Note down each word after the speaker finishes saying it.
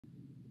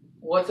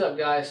What's up,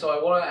 guys? So I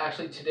want to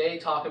actually today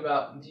talk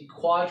about the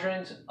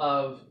quadrant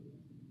of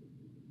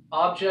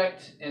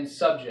object and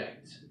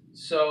subject.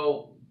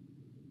 So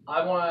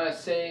I want to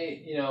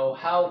say,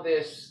 how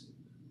this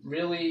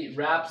really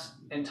wraps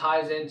and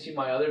ties into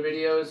my other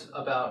videos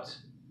about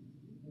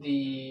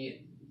the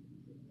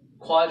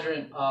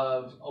quadrant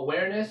of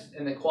awareness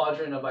and the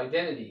quadrant of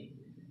identity.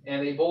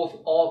 And they both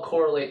all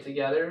correlate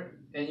together,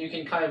 and you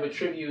can kind of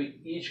attribute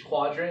each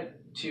quadrant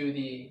to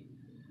the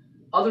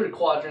other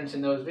quadrants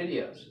in those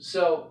videos.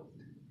 So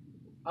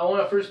I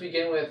want to first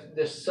begin with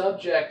the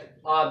subject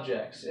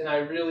objects, and I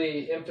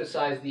really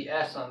emphasize the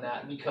S on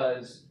that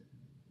because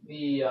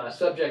the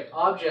subject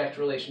object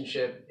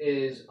relationship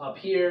is up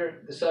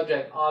here. The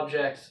subject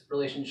objects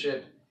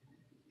relationship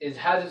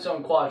has its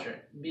own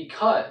quadrant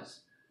because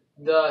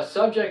the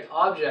subject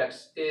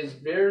objects is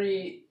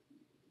very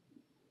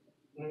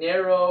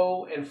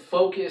narrow and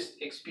focused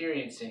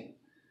experiencing.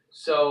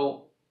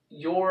 So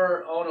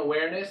your own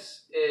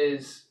awareness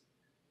is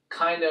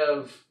kind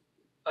of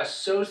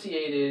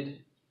associated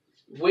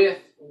with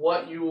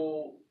what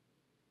you,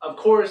 of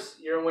course,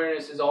 your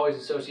awareness is always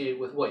associated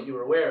with what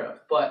you're aware of,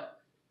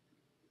 but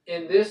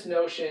in this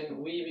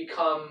notion, we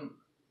become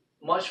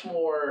much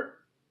more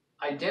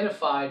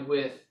identified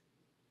with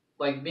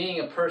like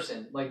being a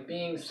person, like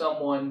being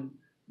someone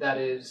that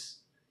is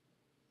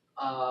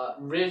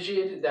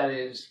rigid, that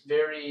is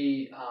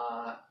very,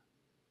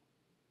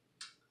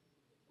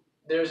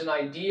 there's an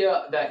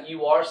idea that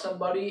you are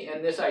somebody,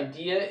 and this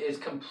idea is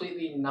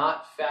completely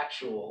not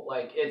factual.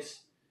 Like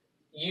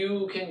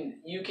you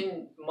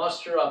can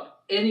muster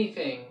up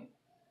anything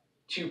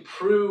to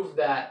prove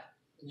that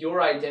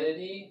your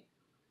identity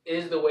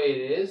is the way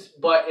it is,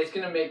 but it's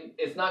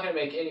not gonna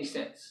make any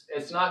sense.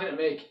 It's not gonna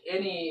make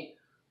any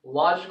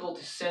logical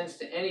sense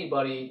to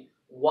anybody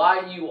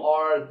why you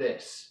are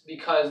this,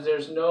 because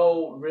there's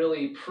no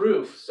really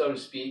proof, so to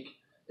speak.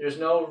 There's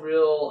no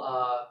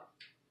real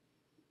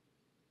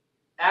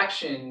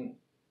action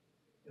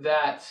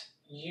that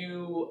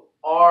you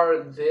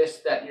are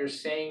this that you're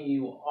saying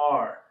you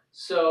are.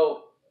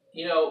 So,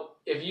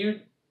 if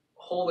you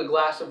hold a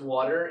glass of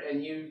water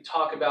and you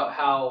talk about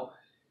how,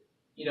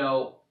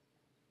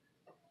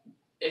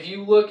 if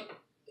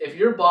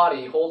your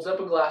body holds up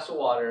a glass of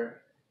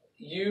water,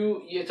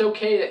 it's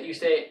okay that you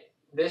say,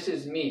 this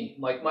is me,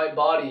 like my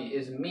body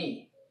is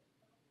me.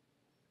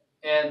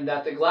 And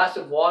that the glass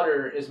of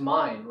water is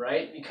mine,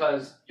 right?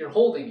 Because you're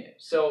holding it.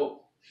 So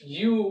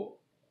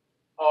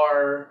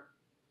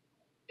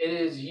it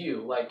is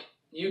you. Like,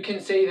 you can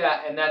say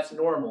that and that's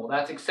normal.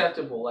 That's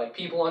acceptable. Like,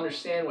 people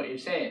understand what you're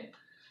saying.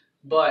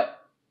 But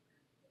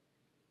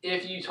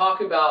if you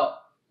talk about,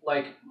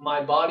 like,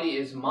 my body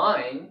is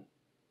mine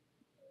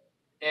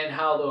and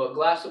how the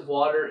glass of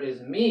water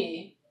is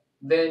me,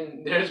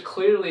 then there's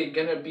clearly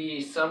going to be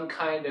some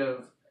kind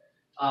of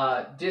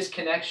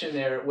disconnection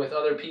there with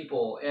other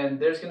people. And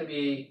there's going to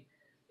be,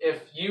 if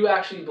you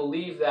actually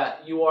believe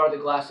that you are the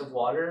glass of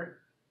water,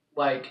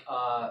 like,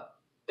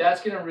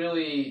 that's going to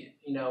really,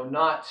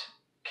 not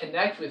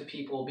connect with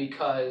people,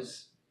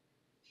 because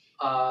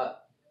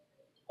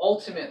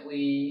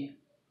ultimately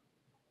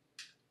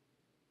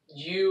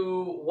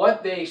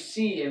what they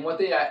see and what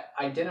they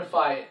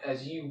identify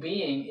as you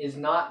being is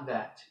not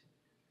that.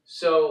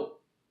 So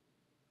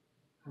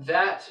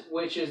that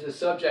which is the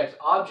subject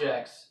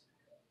objects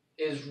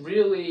is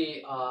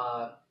really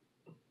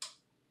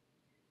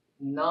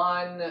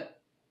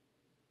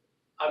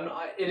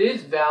it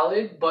is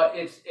valid, but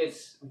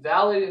it's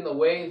valid in the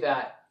way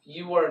that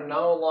you are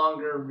no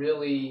longer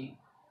really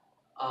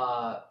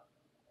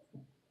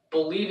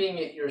believing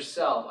it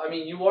yourself. I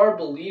mean, you are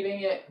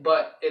believing it,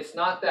 but it's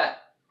not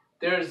that.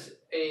 There's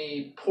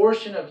a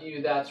portion of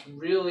you that's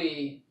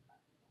really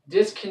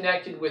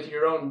disconnected with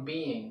your own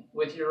being,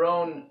 with your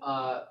own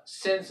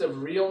sense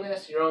of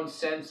realness, your own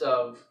sense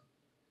of,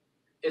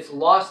 it's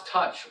lost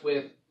touch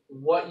with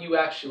what you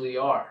actually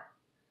are.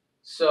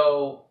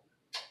 So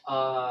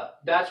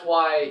that's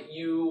why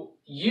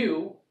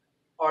you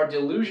are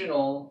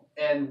delusional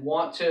and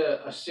want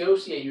to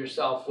associate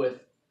yourself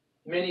with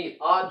many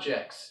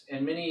objects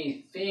and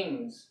many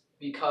things,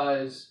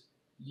 because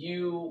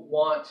you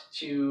want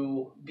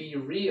to be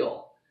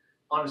real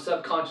on a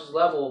subconscious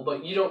level,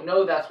 but you don't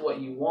know that's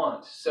what you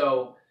want.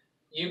 So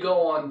you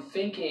go on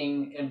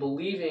thinking and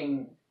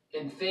believing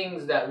in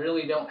things that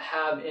really don't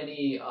have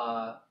any,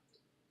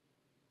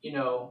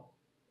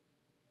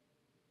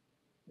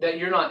 that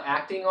you're not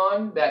acting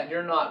on, that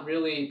you're not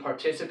really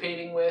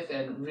participating with,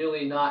 and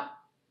really not,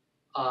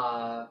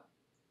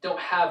 don't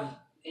have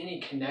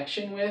any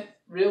connection with,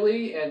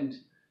 really, and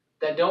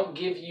that don't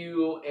give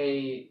you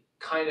a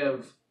kind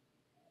of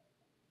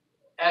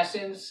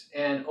essence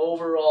and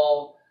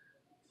overall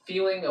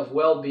feeling of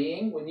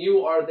well-being. When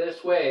you are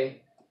this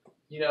way,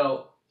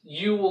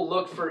 you will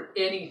look for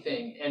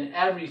anything and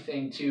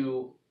everything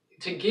to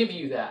give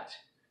you that,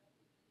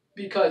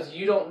 because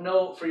you don't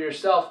know for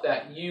yourself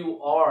that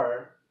you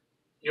are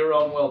your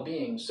own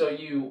well-being. So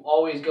you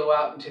always go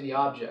out into the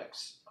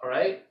objects, all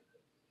right?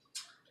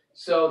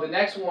 So the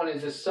next one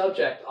is the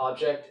subject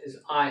object is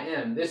I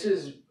am. This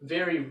is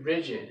very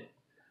rigid.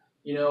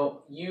 You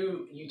know,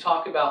 you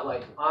talk about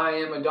like, I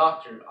am a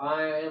doctor,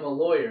 I am a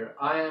lawyer,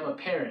 I am a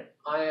parent,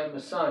 I am a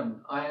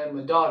son, I am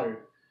a daughter,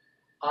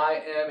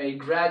 I am a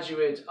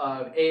graduate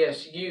of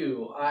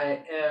ASU,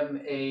 I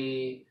am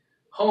a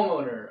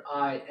homeowner,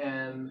 I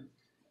am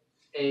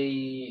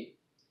a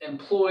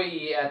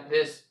employee at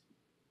this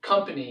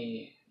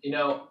company. You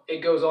know,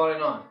 it goes on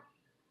and on.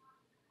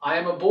 I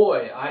am a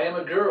boy, I am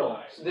a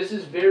girl. So this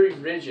is very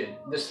rigid,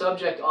 the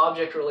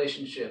subject-object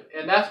relationship.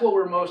 And that's what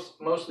we're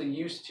mostly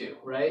used to,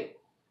 right?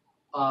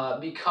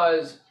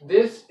 Because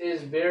this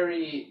is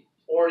very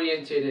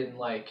oriented in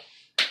like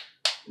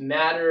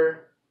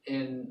matter,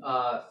 in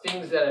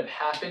things that have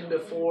happened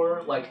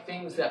before, like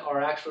things that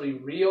are actually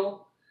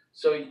real.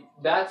 So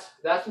that's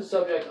the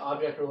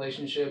subject-object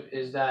relationship,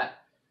 is that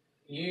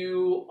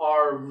you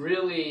are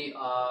really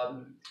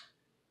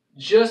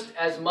just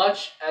as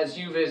much as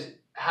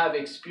have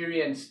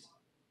experienced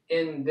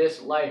in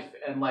this life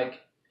and like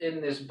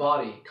in this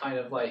body, kind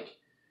of like,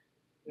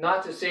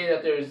 not to say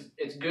that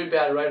it's good,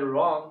 bad, right, or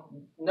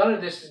wrong. None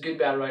of this is good,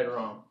 bad, right, or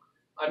wrong.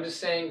 I'm just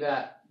saying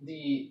that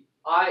the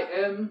I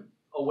am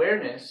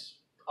awareness,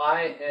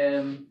 I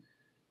am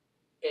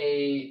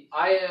a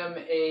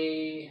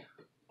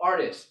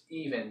artist,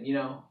 even, you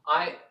know.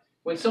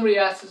 When somebody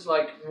asks us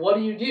like, what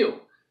do you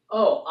do?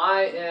 Oh,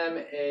 I'm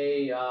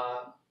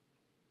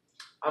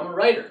a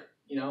writer.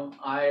 You know,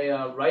 I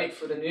write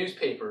for the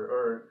newspaper.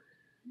 Or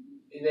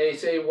they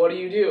say, what do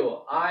you do?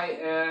 I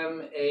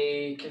am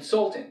a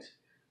consultant.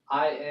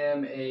 I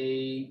am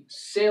a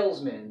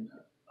salesman.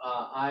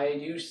 I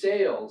do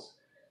sales.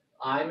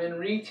 I'm in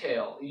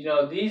retail. You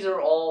know, these are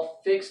all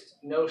fixed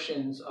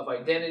notions of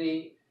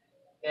identity,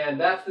 and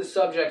that's the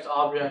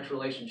subject-object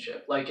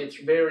relationship. Like, it's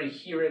very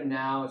here and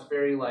now. It's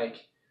very like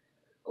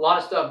a lot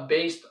of stuff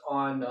based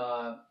on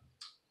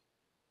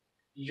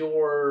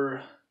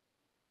your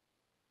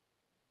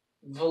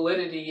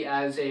validity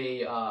as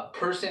a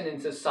person in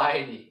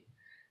society.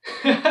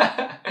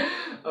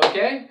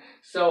 Okay,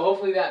 so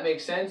hopefully that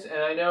makes sense,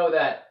 and I know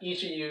that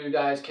each of you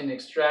guys can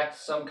extract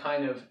some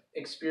kind of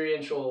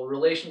experiential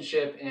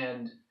relationship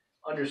and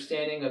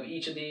understanding of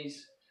each of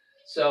these.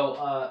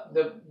 So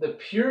the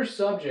pure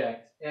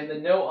subject and the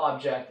no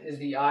object is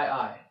the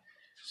I.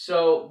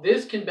 So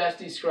this can best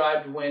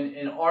described when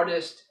an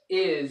artist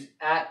is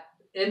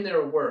in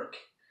their work,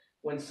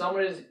 when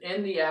someone is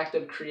in the act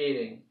of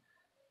creating.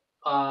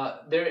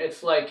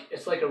 It's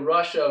like a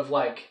rush of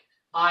like,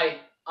 I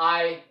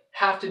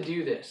have to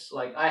do this,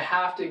 like I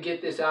have to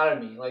get this out of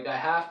me, like I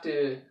have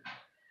to.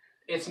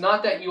 It's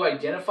not that you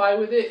identify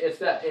with it, it's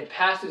that it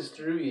passes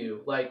through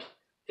you, like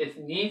it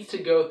needs to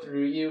go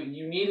through you,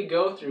 you need to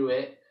go through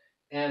it.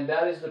 And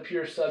that is the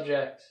pure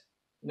subject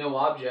no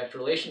object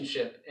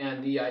relationship,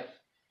 and the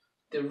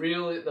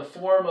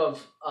form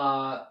of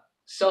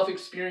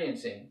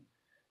self-experiencing.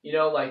 You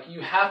know, like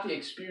you have to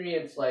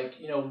experience, like,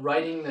 you know,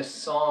 writing this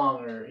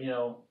song, or, you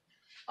know,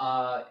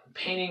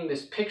 painting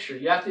this picture.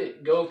 You have to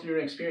go through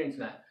and experience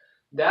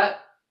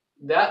that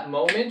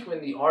moment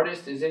when the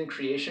artist is in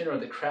creation, or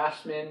the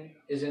craftsman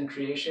is in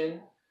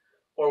creation,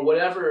 or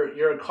whatever.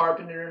 You're a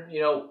carpenter.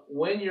 You know,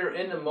 when you're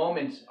in the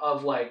moment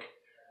of like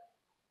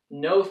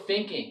no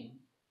thinking,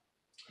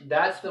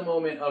 that's the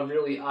moment of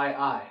really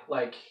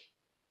like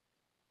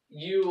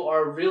you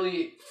are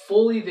really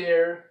fully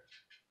there,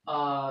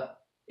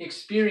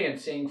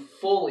 experiencing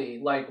fully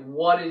like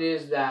what it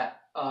is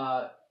that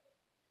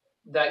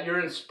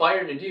you're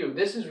inspired to do.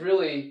 This is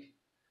really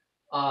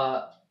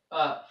a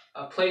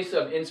place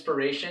of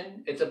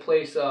inspiration. It's a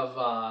place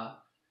of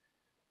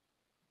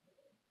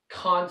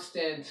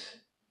constant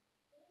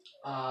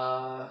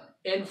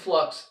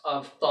influx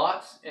of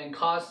thoughts and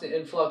constant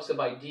influx of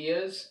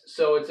ideas.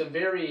 So it's a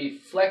very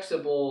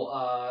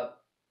flexible,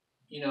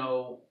 you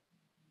know,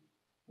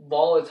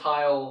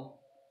 volatile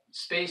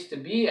space to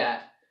be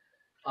at,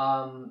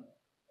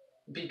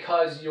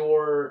 because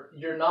you're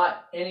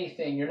not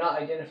anything. You're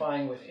not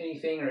identifying with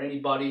anything or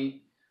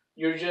anybody.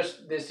 You're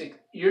just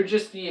you're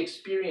just the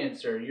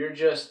experiencer. You're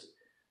just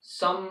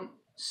something.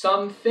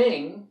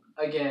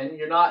 Again,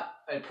 you're not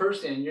a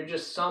person. You're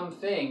just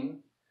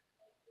something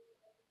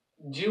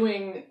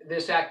doing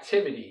this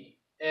activity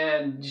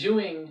and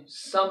doing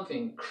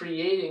something,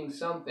 creating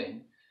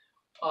something.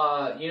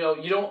 You know,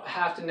 you don't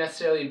have to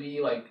necessarily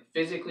be like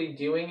physically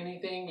doing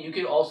anything. You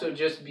could also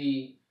just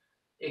be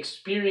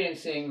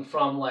experiencing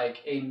from like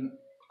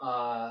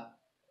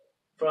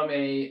from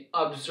a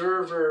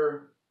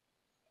observer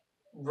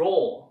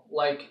role,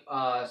 like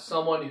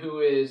someone who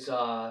is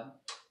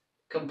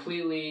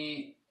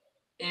completely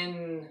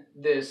in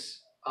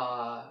this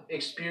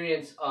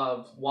experience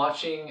of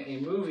watching a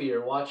movie,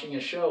 or watching a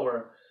show,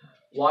 or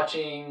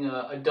watching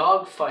a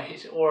dog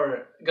fight,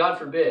 or God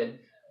forbid,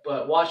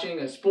 but watching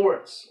a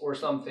sports or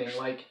something.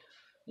 Like,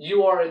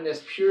 you are in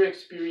this pure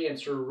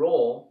experiencer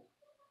role,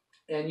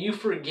 and you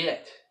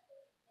forget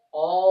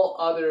all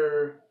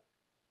other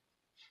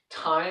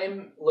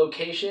time,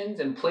 locations,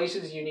 and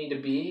places you need to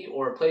be,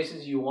 or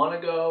places you want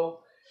to go,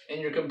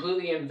 and you're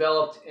completely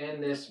enveloped in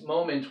this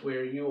moment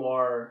where you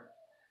are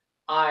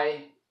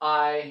I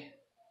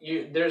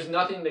there's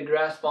nothing to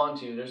grasp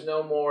onto. There's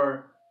no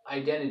more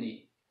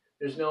identity.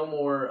 There's no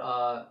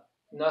more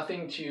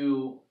nothing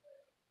to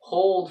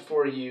hold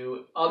for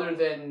you other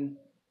than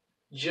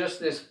just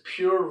this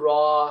pure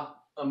raw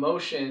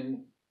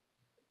emotion,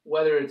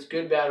 whether it's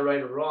good, bad,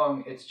 right, or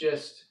wrong. It's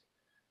just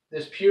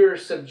this pure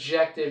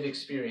subjective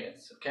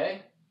experience.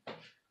 Okay.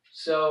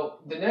 So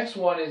the next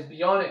one is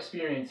beyond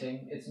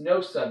experiencing. It's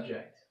no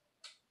subject.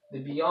 The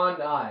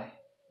beyond I.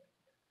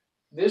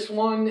 This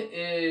one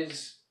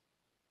is,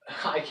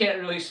 I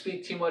can't really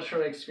speak too much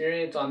from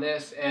experience on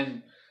this,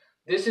 and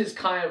this is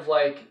kind of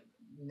like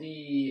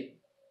the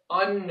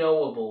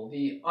unknowable,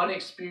 the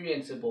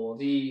unexperienceable,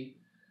 the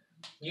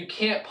you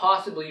can't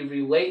possibly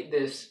relate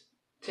this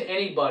to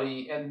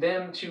anybody and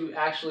them to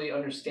actually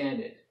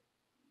understand it.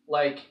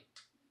 Like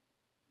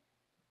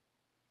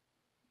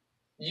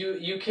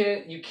you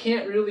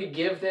can't really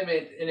give them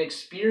an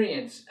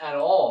experience at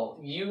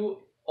all.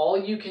 All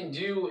you can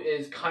do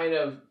is kind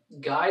of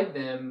guide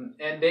them,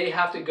 and they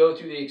have to go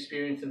through the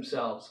experience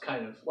themselves.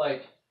 Kind of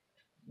like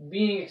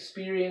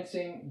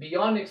experiencing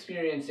beyond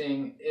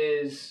experiencing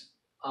is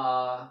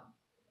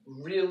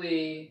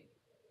really,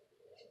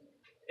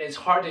 it's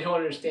hard to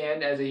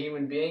understand as a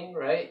human being,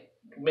 right?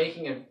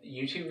 Making a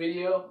YouTube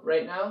video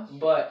right now,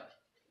 but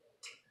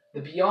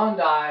the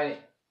beyond I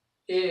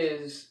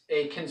is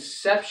a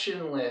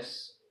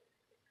conceptionless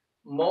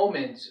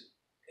moment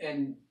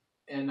and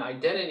an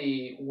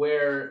identity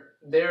where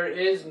there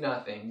is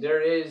nothing.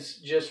 There is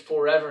just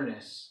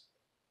foreverness.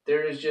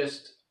 There is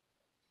just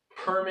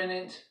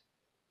permanent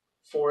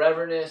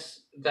foreverness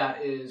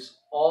that is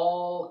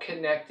all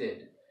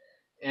connected.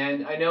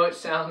 And I know it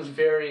sounds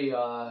very,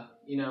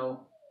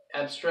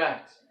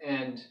 abstract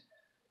and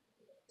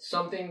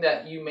something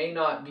that you may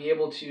not be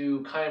able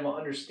to kind of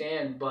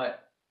understand,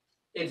 but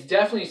it's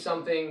definitely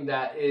something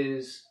that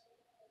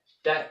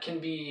can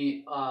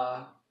be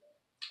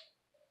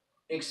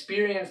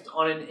experienced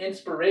on an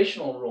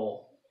inspirational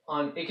role.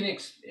 It can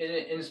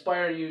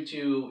inspire you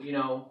to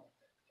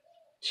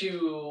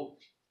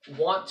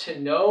want to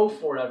know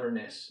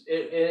foreverness.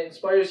 It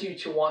inspires you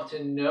to want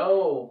to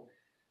know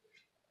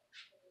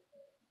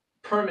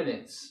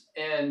permanence,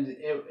 and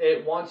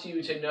it wants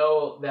you to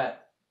know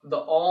that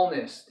the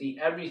allness, the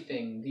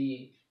everything,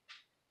 the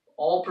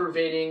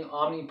all-pervading,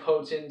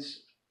 omnipotent,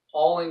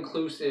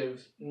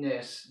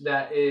 all-inclusiveness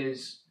that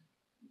is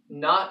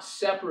not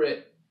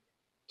separate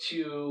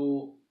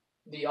to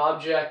the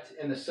object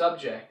and the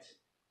subject.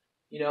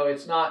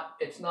 Does not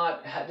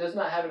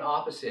have an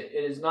opposite.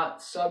 It is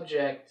not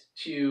subject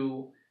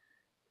to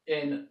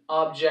an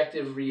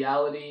objective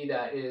reality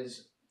that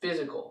is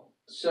physical.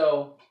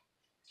 So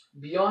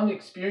beyond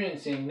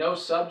experiencing, no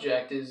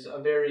subject is a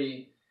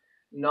very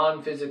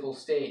non-physical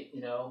state.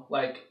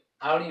 Like,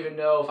 I don't even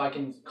know if I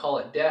can call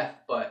it death,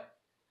 but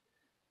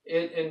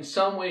it, in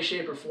some way,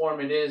 shape, or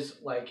form, it is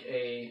like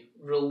a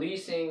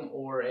releasing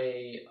or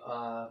a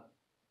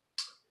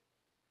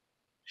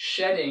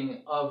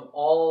shedding of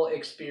all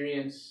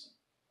experience,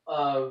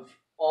 of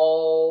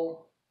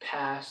all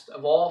past,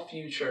 of all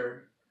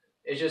future.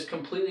 It's just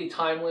completely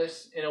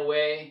timeless in a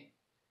way.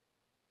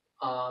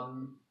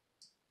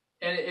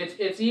 And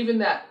it's even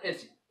that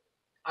it's,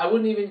 I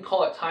wouldn't even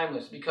call it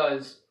timeless,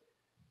 because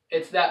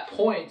it's that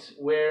point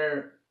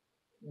where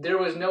there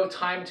was no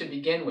time to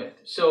begin with.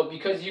 So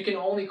because you can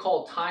only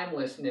call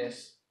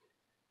timelessness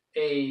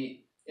an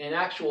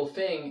actual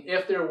thing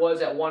if there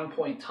was at one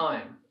point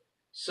time.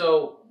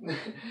 So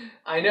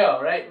I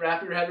know, right?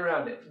 Wrap your head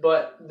around it.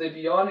 But the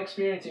beyond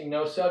experiencing,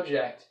 no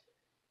subject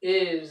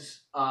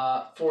is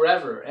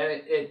forever,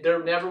 and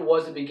there never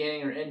was a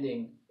beginning or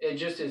ending. It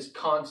just is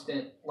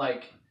constant,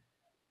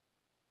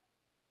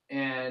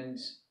 and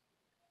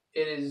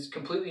it is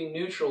completely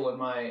neutral in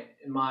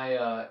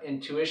my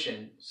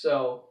intuition.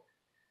 So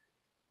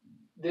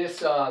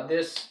this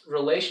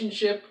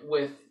relationship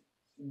with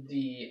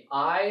the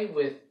I,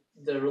 with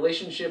the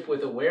relationship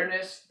with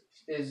awareness,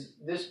 is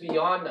this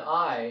beyond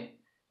I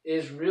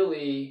is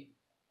really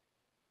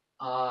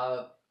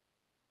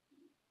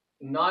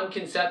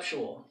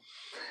non-conceptual,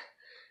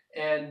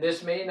 and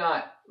this may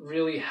not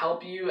really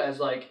help you as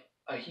like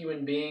a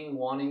human being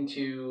wanting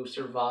to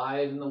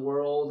survive in the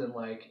world and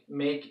like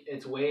make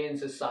its way in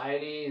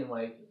society and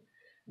like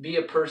be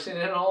a person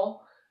and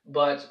all,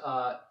 but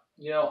I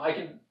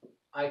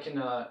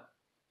can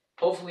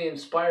hopefully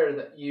inspire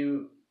that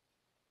you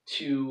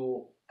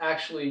to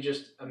actually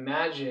just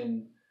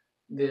imagine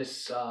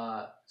this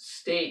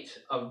state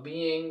of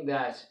being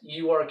that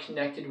you are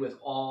connected with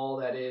all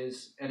that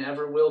is and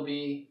ever will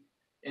be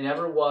and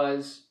ever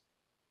was,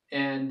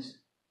 and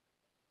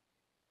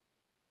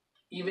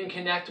even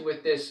connect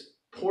with this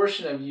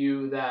portion of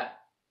you that,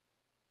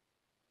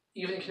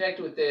 even connect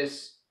with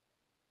this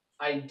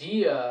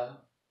idea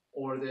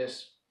or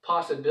this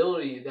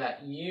possibility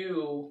that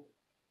you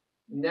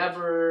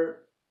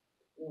never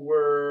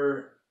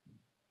were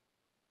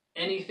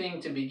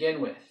anything to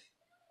begin with.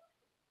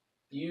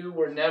 You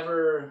were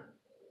never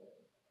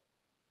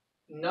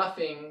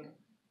nothing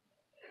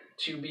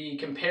to be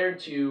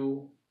compared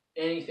to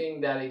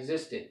anything that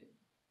existed.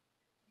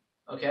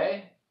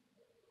 Okay?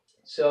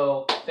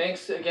 So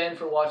thanks again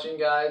for watching,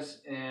 guys,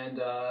 and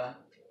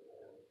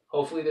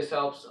hopefully this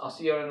helps. I'll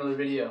see you on another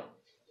video.